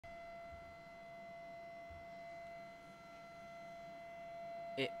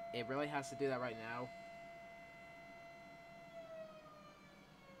It really has to do that right now.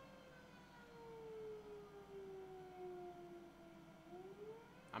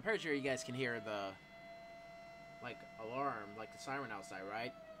 I'm pretty sure you guys can hear the, like, alarm, like the siren outside,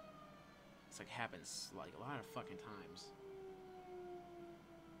 right? It's like happens like a lot of fucking times.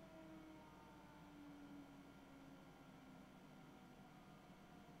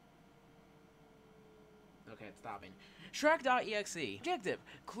 Okay, it's stopping. Shrek.EXE. Objective: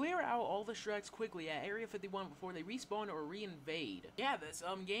 clear out all the Shreks quickly at Area 51 before they respawn or reinvade. Yeah, this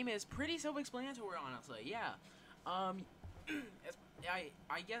game is pretty self-explanatory, honestly. Yeah. Um, I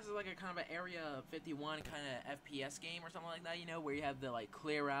guess it's like a kind of an Area 51 kind of FPS game or something like that, you know, where you have to like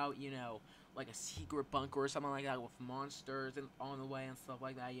clear out, you know, like a secret bunker or something like that with monsters and on the way and stuff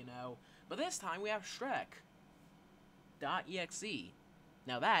like that, you know. But this time we have Shrek.EXE.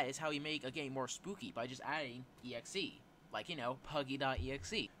 Now that is how you make a game more spooky, by just adding EXE. Like, you know,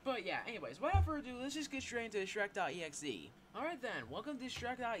 Puggy.exe. But yeah, anyways, without further ado, let's just get straight into Shrek.exe. Alright then, welcome to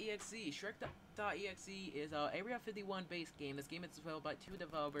Shrek.exe. Shrek.exe is a Area 51 based game. This game is developed by two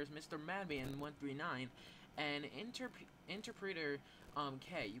developers, Mr. Madman139 and Interpreter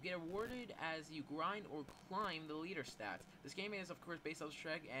K. You get awarded as you grind or climb the leader stats. This game is of course based off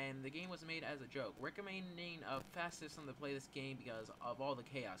Shrek, and the game was made as a joke. Recommending a fast system to play this game because of all the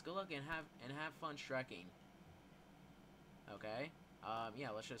chaos. Good luck and have fun Shrekking. Okay.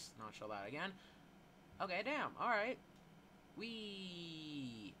 Yeah, let's just not show that again. Okay, damn. Alright.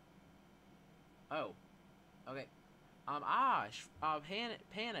 Wee. Oh. Okay.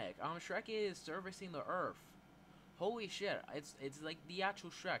 Panic. Shrek is servicing the Earth. Holy shit, it's like the actual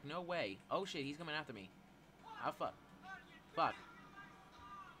Shrek. No way. Oh shit, he's coming after me. Oh fuck. Fuck.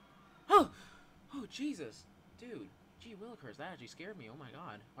 Oh! Oh, Jesus. Dude. Gee willikers, that actually scared me. Oh my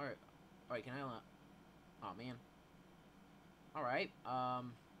god. Alright. Alright, can I oh man. Alright, well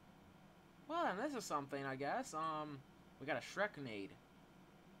then, this is something, I guess. We got a Shreknade.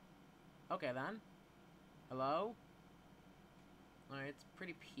 Okay then. Hello? Alright, it's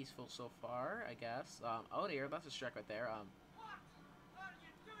pretty peaceful so far, I guess. Oh dear, that's a Shrek right there. What are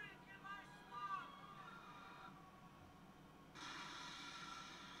you doing in my swamp?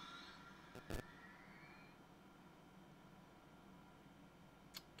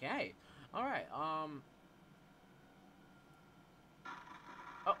 Okay. Alright, oh.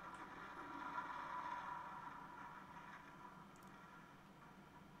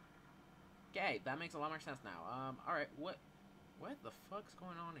 Okay, that makes a lot more sense now. Alright, what the fuck's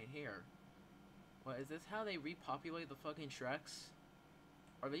going on in here? What, is this how they repopulate the fucking Shreks?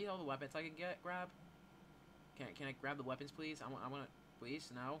 Are these all the weapons I can grab? Can I grab the weapons, please? I want please?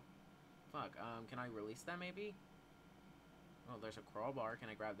 No? Fuck, can I release that, maybe? Oh, there's a crawl bar. Can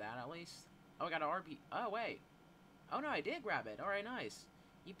I grab that, at least? Oh, I got an RP. Oh, wait. Oh, no, I did grab it. Alright, nice.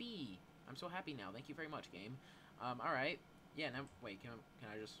 Yippee. I'm so happy now. Thank you very much, game. Alright. Yeah, now, wait, can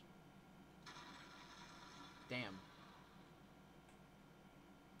I just... Damn.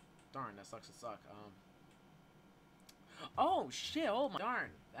 Darn, that sucks to suck. Oh, shit! Oh, my...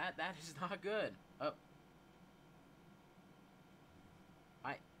 Darn. That is not good. Oh.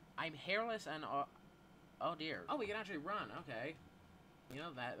 I'm hairless and, oh, dear. Oh, we can actually run. Okay. You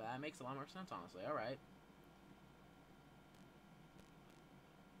know, that makes a lot more sense, honestly. Alright.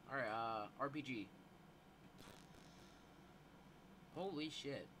 Alright, RPG. Holy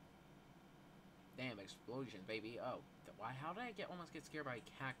shit. Damn, explosion, baby. Oh, why? How did I almost get scared by a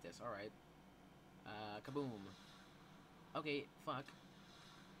cactus? Alright. Kaboom. Okay, fuck.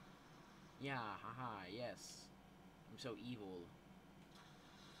 Yeah, haha, yes. I'm so evil.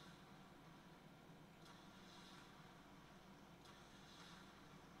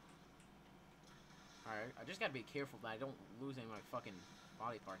 Alright, I just gotta be careful that I don't lose any of my fucking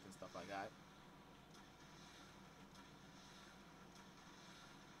body parts and stuff like that.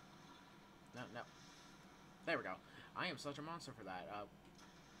 No, no. There we go. I am such a monster for that.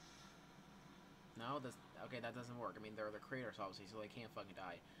 No, this... Okay, that doesn't work. I mean, they're the creators, obviously, so they can't fucking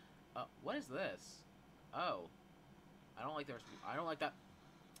die. What is this? Oh. I don't like that.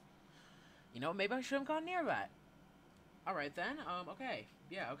 You know, maybe I shouldn't have gone near that. Alright, then. Okay.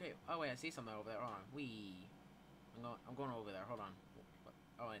 Yeah, okay. Oh, wait, I see something over there. Hold on. Wee. I'm going over there. Hold on.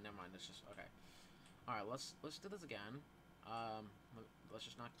 Oh, wait, never mind. It's just... Okay. Alright, let's do this again. Let's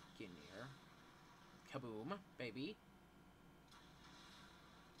just not get near. Kaboom, baby.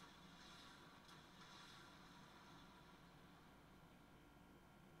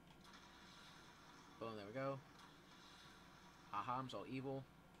 Boom, there we go. Haha, I'm so evil.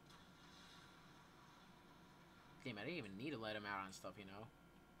 Damn, I didn't even need to let him out on stuff, you know.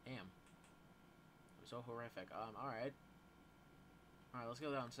 Damn. I'm so horrific. Alright. Alright, let's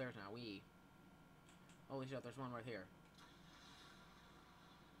go downstairs now. Holy shit, there's one right here.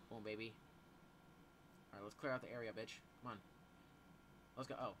 Boom, baby. Alright, let's clear out the area, bitch. Come on. Let's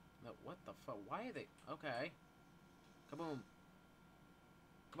go. Oh, no, what the fuck? Why are they... Okay. Kaboom.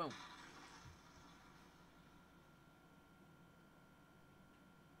 Kaboom.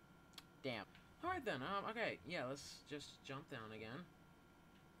 Damn. Alright then, okay. Yeah, let's just jump down again.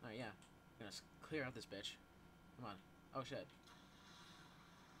 Alright, yeah. I'm gonna clear out this bitch. Come on. Oh, shit.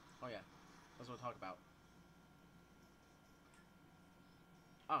 Oh, yeah. That's what we'll talk about.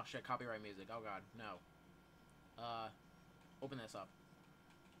 Oh, shit. Copyright music. Oh, God. No. Open this up.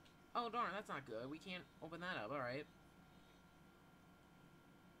 Oh, darn. That's not good. We can't open that up. Alright.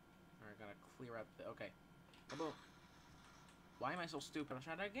 Alright, gotta clear out the... Okay. Kaboom. Why am I so stupid? I'll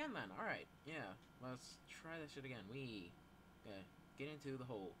try that again, then. Alright. Yeah. Let's try this shit again. Yeah. Get into the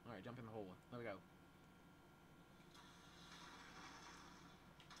hole. Alright, jump in the hole. There we go.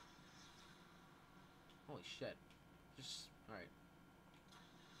 Holy shit. Just... Alright.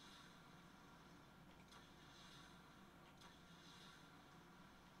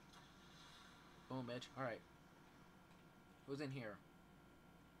 Boom, bitch. Alright. Who's in here?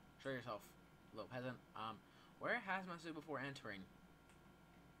 Show yourself, little peasant. Wear a hazmat suit before entering.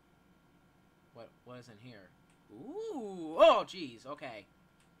 What is in here? Ooh! Oh, jeez. Okay.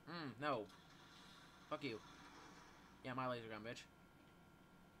 No. Fuck you. Yeah, my laser gun, bitch.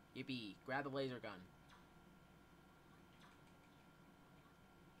 Yippee. Grab the laser gun.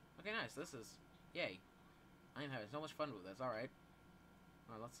 Okay, nice. This is... Yay. I am having so much fun with this. Alright.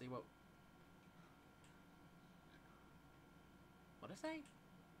 Alright, let's see what... What did I say?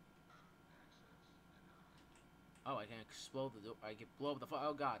 Oh, I can explode the door. I can blow up the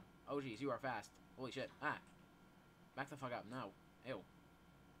oh god. Oh jeez, you are fast. Holy shit. Ah. Back the fuck up. No. Ew.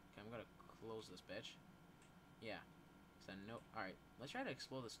 Okay, I'm gonna close this bitch. Yeah. So no. Alright. Let's try to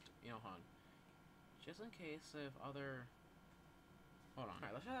explode this. You know, hold on. Just in case if other... Hold on.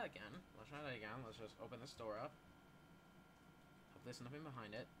 Alright, let's try that again. Let's just open this door up. Hope there's nothing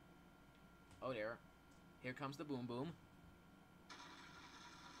behind it. Oh dear. Here comes the boom boom.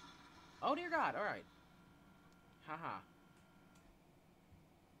 Oh dear god. Alright. Haha.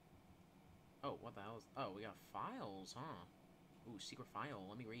 Oh, what the hell is... Oh, we got files, huh? Ooh, secret file.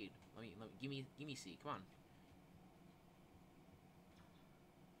 Let me read. Give me C. Come on.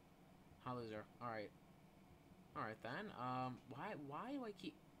 Ha, loser. Alright. Alright then. Why do I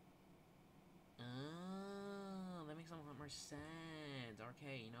keep... Oh, that makes a lot more sense.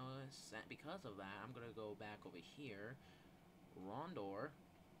 Okay, you know, because of that, I'm gonna go back over here. Wrong door.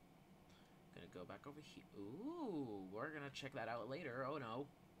 Gonna go back over here. Ooh, we're gonna check that out later. Oh no.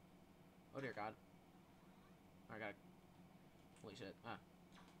 Oh dear god. I gotta... Holy shit. Ah.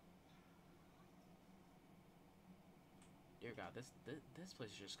 Dear god, this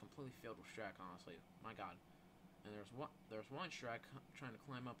place is just completely filled with Shrek, honestly. My god. And there's one Shrek trying to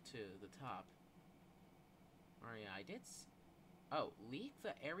climb up to the top. Oh yeah, I did oh, leak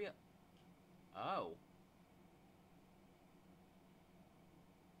the area... Oh.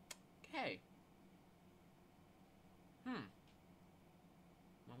 Okay. Well,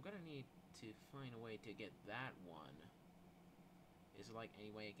 I'm gonna need to find a way to get that one. Is there, like, any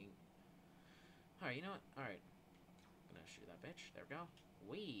way I can... Alright, you know what? Alright. I'm gonna shoot that bitch. There we go.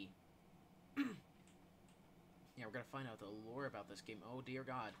 Wee! Yeah, we're gonna find out the lore about this game. Oh, dear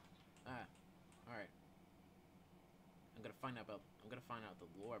god. Ah. Alright. I'm gonna find out the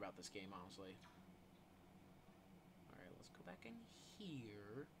lore about this game, honestly. Alright, let's go back in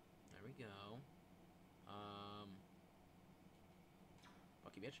here. There we go.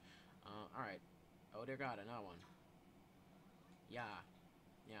 Fuck you, bitch. Alright. Oh, dear god, another one. Yeah.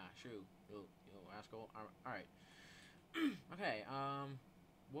 Yeah, shoo. You rascal. Alright. Okay,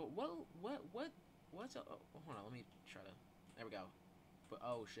 what's oh, hold on, let me try to, there we go. But,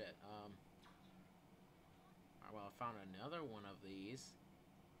 oh, shit, alright, well, I found another one of these.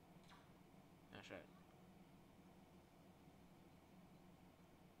 Oh, shit.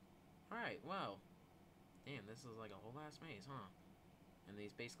 Alright, well. Damn, this is like a whole ass maze, huh? And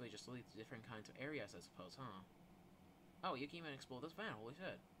these basically just lead to different kinds of areas, I suppose, huh? Oh, you can even explore this van, holy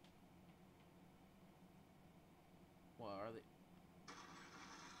shit. What are they?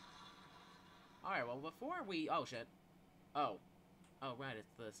 Alright, well, before we... Oh, shit. Oh. Oh, right,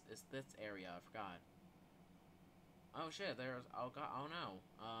 it's this area, I forgot. Oh, shit, there's... Oh, god, oh, no.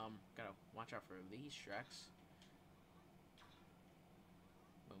 Gotta watch out for these Shreks.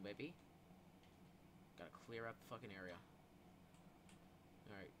 Boom, baby. Gotta clear out the fucking area.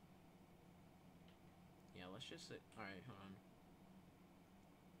 Alright. Yeah, let's just sit... Alright, hold on.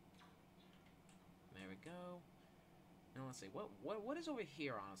 There we go. Now let's see. What is over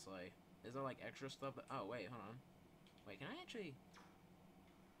here? Honestly, is there like extra stuff? Oh wait, hold on. Wait, can I actually?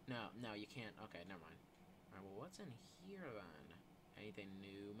 No, you can't. Okay, never mind. All right. Well, what's in here then? Anything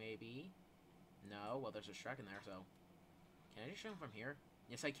new? Maybe. No. Well, there's a Shrek in there, so can I just show him from here?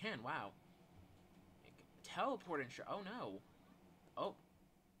 Yes, I can. Wow. Teleport and Shrek. Oh no. Oh.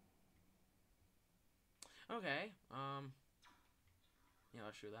 Okay. Yeah,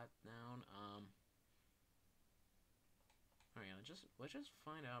 let's shoot that down. Alright, let's just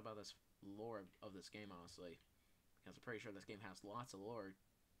find out about this lore of this game, honestly. Because I'm pretty sure this game has lots of lore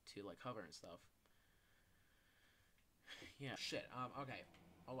to, like, cover and stuff. Yeah, shit, okay.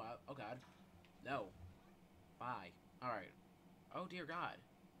 Oh, wow, oh god. No. Bye. Alright. Oh, dear god.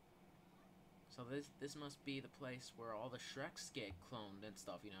 So this must be the place where all the Shreks get cloned and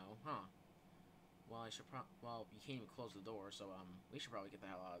stuff, you know, huh? Well, well, you can't even close the door, so, we should probably get the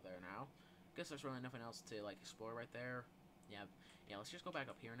hell out of there now. Guess there's really nothing else to, like, explore right there. Yeah, let's just go back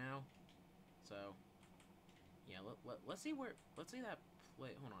up here now. So, yeah, let's see that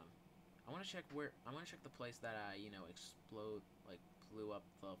place, hold on. I want to check the place that, you know, blew up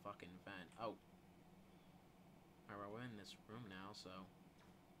the fucking vent. Oh. Alright, we're in this room now, so.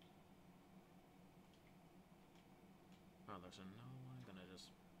 Oh, there's another one. I'm gonna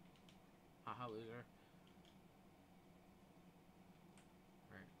just. Haha, loser.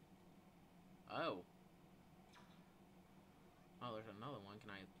 Alright. Oh. Oh, there's another one. Can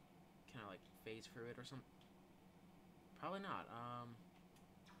I like phase through it or something? Probably not.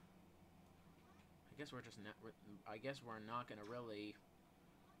 I guess we're not gonna really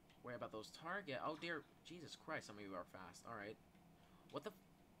worry about those target. Oh dear, Jesus Christ! Some of you are fast. All right. What the?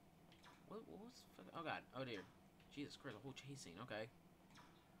 What's? Oh god. Oh dear. Jesus Christ! A whole chase scene. Okay.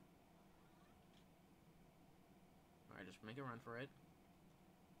 All right, just make a run for it.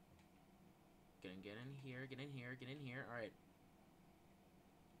 Get in here. Get in here. Get in here. All right.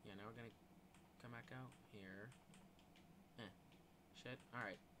 Yeah, now we're gonna come back out here. Shit.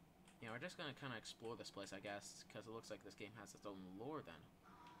 Alright. Yeah, we're just gonna kind of explore this place, I guess, because it looks like this game has its own lore then.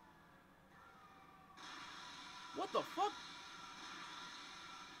 What the fuck?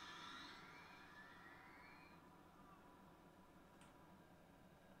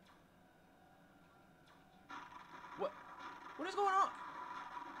 What is going on?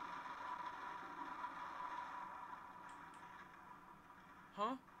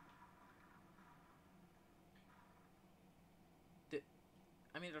 Huh?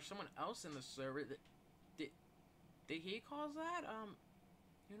 I mean, there's someone else in the server. Did he cause that?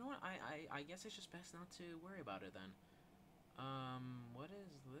 You know what? I guess it's just best not to worry about it then. What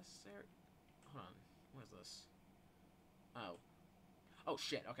is this there? Hold on. What is this? Oh. Oh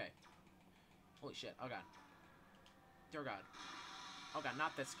shit. Okay. Holy shit. Oh god. Dear god. Oh god,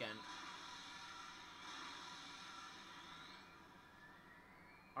 not this again.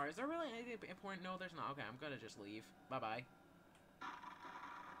 Alright, is there really anything important? No, there's not. Okay, I'm gonna just leave. Bye-bye.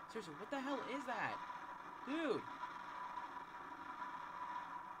 Seriously, what the hell is that? Dude!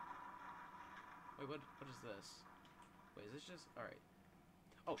 Wait, what is this? Wait, is this just... Alright.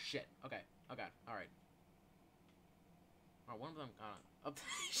 Oh, shit. Okay. Oh, god. Alright. Oh, one of them... Oh,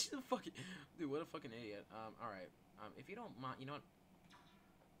 she's a fucking... Dude, what a fucking idiot. Alright. If you don't mind... You know what?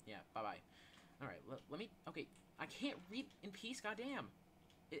 Yeah, bye-bye. Alright, let me... Okay, I can't read in peace, goddamn.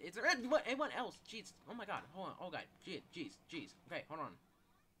 Is there anyone else? Jeez. Oh, my god. Hold on. Oh, god. Jeez. Okay, hold on.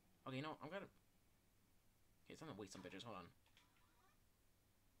 Okay, you know, I'm gonna... Okay, it's time to wait some bitches. Hold on.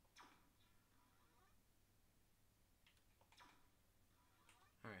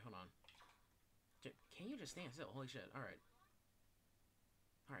 Alright, hold on. Can you just stand still? Holy shit. Alright.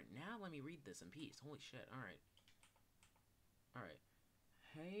 Alright, now let me read this in peace. Holy shit. Alright. Alright.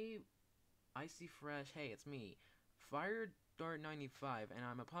 Hey, Icy Fresh. Hey, it's me. Fire Dart 95, and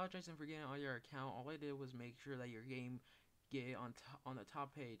I'm apologizing for getting on your account. All I did was make sure that your game get on the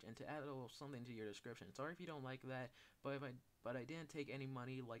top page and to add a little something to your description. Sorry if you don't like that, but I didn't take any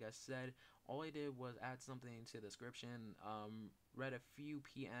money. Like I said, all I did was add something to the description. Read a few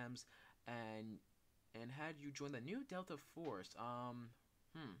PMs and had you join the new Delta Force.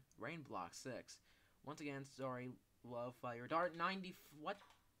 Rain Block 6. Once again, sorry. Love Fire Dart 90. What,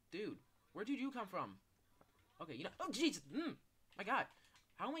 dude? Where did you come from? Okay, you know. Oh, jeez. My God.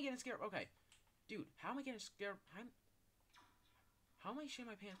 How am I getting scared? Okay, dude. How am I getting scared? How am I shitting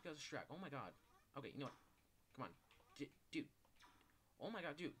my pants because of Shrek? Oh my god. Okay, you know what? Come on. Dude. Oh my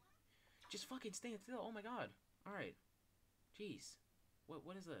god, dude. Just fucking stand still. Oh my god. Alright. Jeez.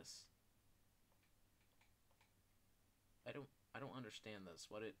 What is this? I don't understand this.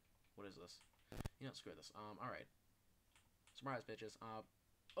 What is this? You know, screw this. Alright. Surprise, bitches.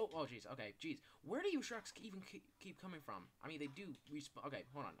 Oh, jeez. Okay, jeez. Where do you Shreks even keep coming from? I mean, they do respawn. Okay,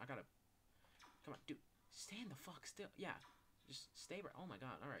 hold on. I gotta. Come on, dude. Stand the fuck still. Yeah. Just stay right. Oh my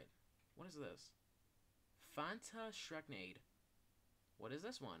god. Alright. What is this? Fanta Shreknade. What is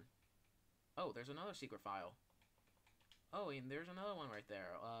this one? Oh, there's another secret file. Oh, and there's another one right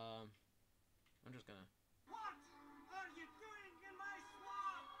there. I'm just gonna. What are you doing in my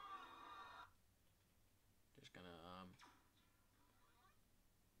swamp? Just gonna,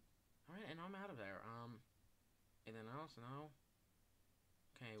 Alright, and I'm out of there. Anything else? No?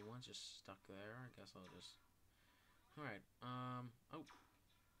 Okay, one's just stuck there. I guess I'll just... Alright, oh.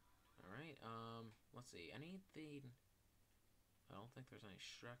 Alright, let's see. Anything... I don't think there's any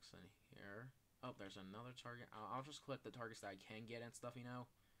Shreks in here. Oh, there's another target. I'll just click the targets that I can get and stuff, you know?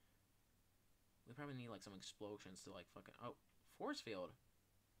 We probably need, like, some explosions to, like, fucking... Oh, force field.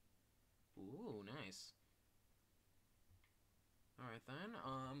 Ooh, nice. Alright, then,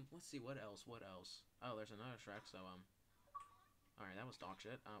 let's see, what else? Oh, there's another Shrek, so, alright, that was dog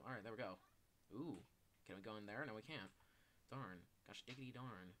shit. Alright, there we go. Ooh, can we go in there? No, we can't. Darn. Gosh, diggity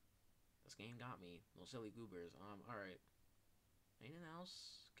darn. This game got me. Those silly goobers. Alright. Anything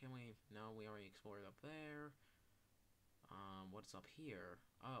else? Can we... No, we already explored up there. What's up here?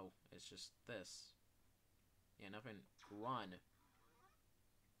 Oh, it's just this. Yeah, nothing. Run.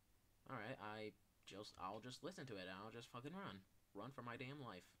 Alright, I'll just listen to it. I'll just fucking run. Run for my damn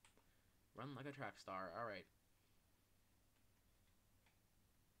life. Run like a track star. Alright.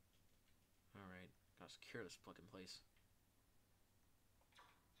 Alright. Gotta secure this fucking place.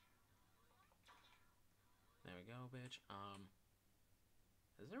 There we go, bitch.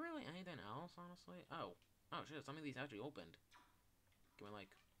 Is there really anything else, honestly? Oh. Oh, shit, some of these actually opened. Can we, like...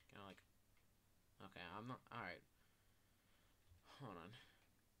 Okay, I'm not... Alright. Hold on.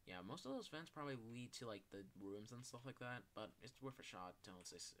 Yeah, most of those vents probably lead to, like, the rooms and stuff like that, but it's worth a shot. Don't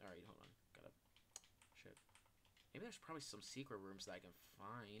say... Alright, hold on. Gotta... Shit. Maybe there's probably some secret rooms that I can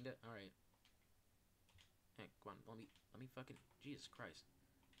find. Alright. Hey, come on. Let me fucking... Jesus Christ.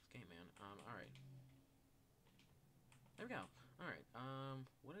 This game, man. Alright. There we go. Alright,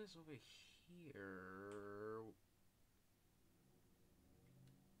 what is over here?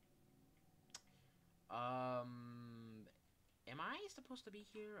 Am I supposed to be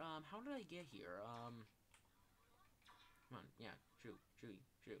here? How did I get here? Come on, yeah, shoot.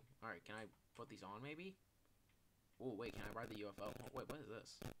 Alright, can I put these on, maybe? Oh, wait, can I ride the UFO? Oh, wait, what is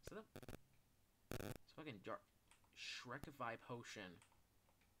this? Is it a... It's fucking Shrek.EXE potion.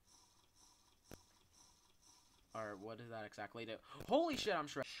 Or what does that exactly do? Holy shit, I'm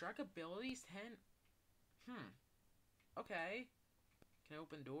Shrek. Shrek abilities 10. Okay. Can I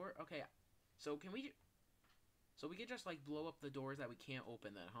open door? Okay. So can we... So we can just like blow up the doors that we can't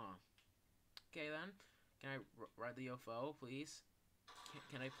open then, huh? Okay then. Can I ride the UFO, please?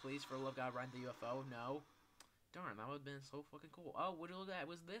 Can I please, for the love of God, ride the UFO? No. Darn, that would have been so fucking cool. Oh, what do you look at? It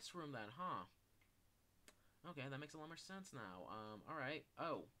was this room then, huh? Okay, that makes a lot more sense now. Alright.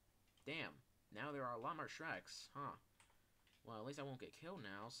 Oh. Damn. Now there are a lot more Shreks, huh? Well, at least I won't get killed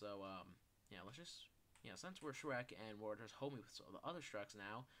now, so, yeah, let's just... Yeah, since we're Shrek and we're just homing with the other Shreks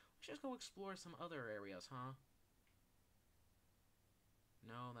now, let's just go explore some other areas, huh?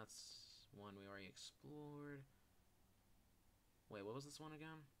 No, that's one we already explored. Wait, what was this one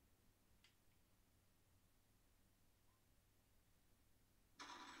again?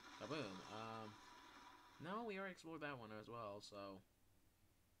 Kaboom. No, we already explored that one as well, so...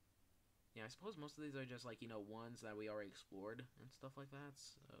 Yeah, I suppose most of these are just, like, you know, ones that we already explored and stuff like that,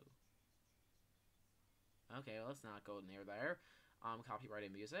 so... Okay, well, let's not go near there.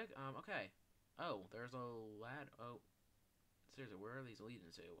 Copyrighted music. Okay. Oh, there's a lad... Oh. Seriously, where are these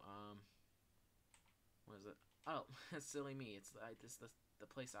leading to? What is it? Oh, silly me. It's the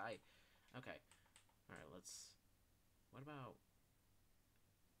place I... Okay. Alright, let's... What about...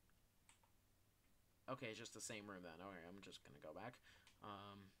 Okay, it's just the same room then. Alright, I'm just gonna go back.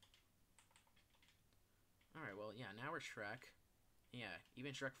 Alright, well, yeah, now we're Shrek. Yeah,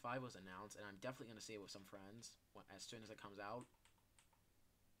 even Shrek 5 was announced, and I'm definitely gonna see it with some friends as soon as it comes out.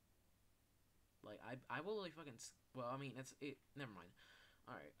 Like, I will really fucking... Well, I mean, never mind.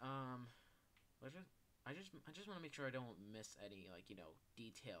 Alright, I just want to make sure I don't miss any, like, you know,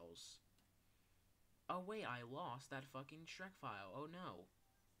 details. Oh, wait, I lost that fucking Shrek file. Oh, no.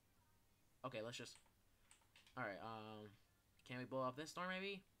 Okay, let's just... Alright, can we blow up this door,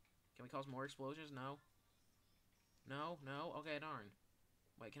 maybe? Can we cause more explosions? No. No? Okay, darn.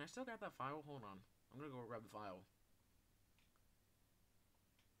 Wait, can I still grab that file? Hold on. I'm gonna go grab the file.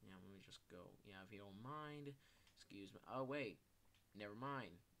 Yeah, let me just go. Yeah, if you don't mind. Excuse me. Oh, wait. Never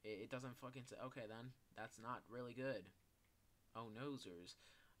mind. It doesn't fucking say... Okay, then. That's not really good. Oh, nosers.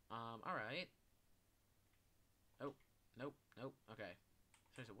 Alright. Oh, nope, nope, okay.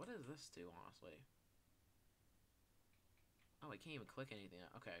 Seriously, what does this do, honestly? Oh, I can't even click anything.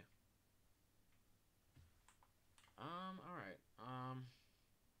 Okay. Alright.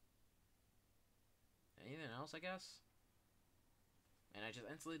 Anything else, I guess? And I just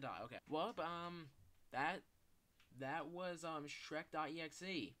instantly die. Okay. Well, that was,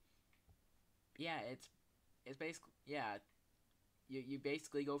 Shrek.EXE. Yeah, it's basically, yeah, you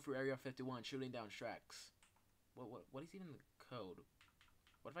basically go through Area 51 shooting down Shreks. What is even the code?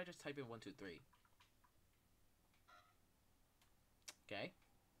 What if I just type in 123? Okay.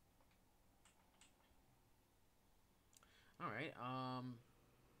 Alright,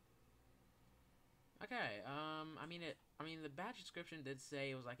 okay, I mean, the badge description did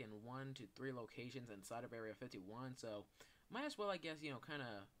say it was like in 1 to 3 locations inside of Area 51, so might as well, I guess, you know, kind of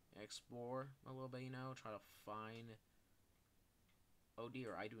explore a little bit, you know, try to find. Oh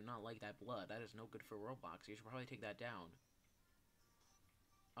dear, I do not like that blood. That is no good for Roblox. You should probably take that down.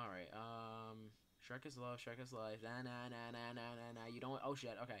 Alright, Shrek is love, Shrek is life. Nah, nah, nah, nah, nah, nah, nah. You don't. Oh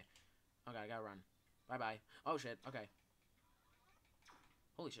shit, okay. Okay, I gotta run. Bye bye. Oh shit, okay.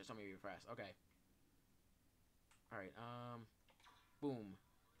 Holy shit, some of you are fast. Okay. Alright, boom.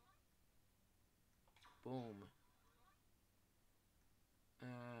 Boom.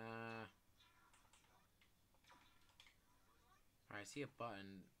 Alright, I see a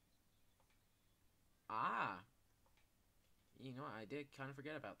button. Ah! You know what, I did kind of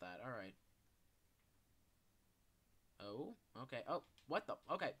forget about that. Alright. Oh, okay. Oh, what the?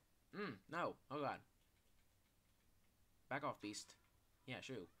 Okay. No. Oh god. Back off, beast. Yeah,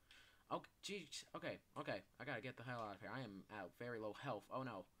 shoo. Oh, jeez. Okay, okay. I gotta get the hell out of here. I am at very low health. Oh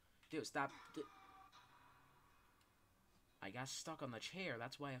no. Dude, stop. I got stuck on the chair.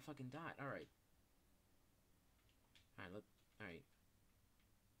 That's why I fucking died. Alright. Alright, alright.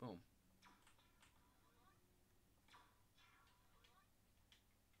 Boom.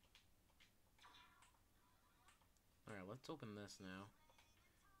 Alright, let's open this now.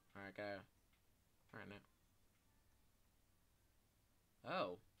 Alright, go. Alright, now.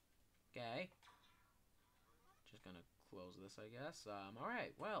 Oh. Okay. Just gonna close this, I guess.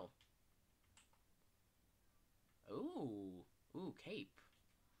 Alright, well. Ooh. Ooh, cape.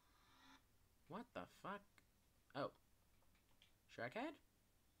 What the fuck? Oh. Shrek head?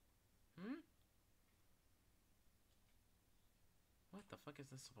 What the fuck is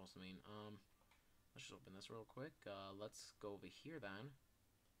this supposed to mean? Let's just open this real quick. Let's go over here then.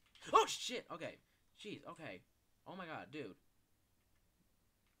 Oh shit! Okay. Jeez, okay. Oh my god, dude.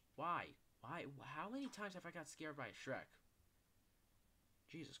 Why? Why? How many times have I got scared by Shrek?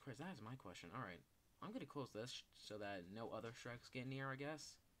 Jesus Christ, that is my question. Alright. I'm gonna close this so that no other Shreks get near, I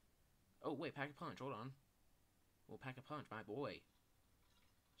guess. Oh, wait, pack a punch. Hold on. Oh, pack a punch, my boy.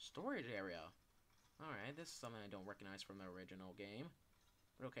 Storage area. Alright, this is something I don't recognize from the original game.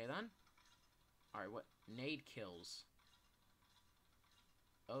 But okay, then. Alright, what? Nade kills.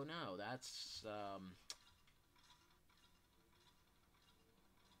 Oh, no, that's,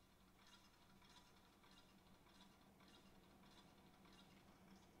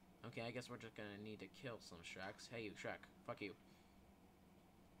 Okay, I guess we're just gonna need to kill some Shreks. Hey, you, Shrek. Fuck you.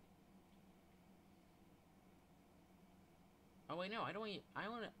 Oh, wait, no, I don't want. I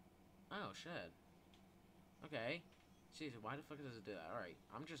wanna. Oh, shit. Okay. Jeez, why the fuck does it do that? Alright,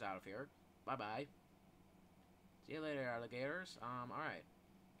 I'm just out of here. Bye-bye. See you later, alligators. Alright.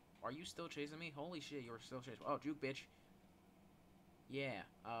 Are you still chasing me? Holy shit, you're still chasing me. Oh, juke, bitch. Yeah,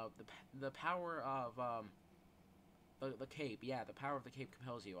 the power of, the cape. Yeah, the power of the cape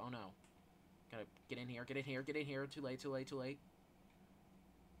compels you. Oh, no. Gotta get in here, get in here, get in here. Too late, too late, too late.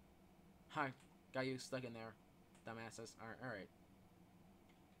 Hi. Got you stuck in there. Dumbasses. Alright.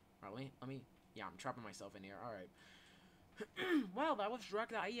 Alright, let me... Yeah, I'm trapping myself in here. Alright. Well, that was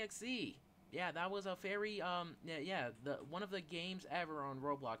Shrek.EXE. Yeah, that was a very, yeah, one of the games ever on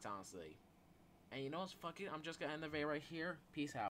Roblox, honestly. And you know what's fucking... I'm just gonna end the video right here. Peace out.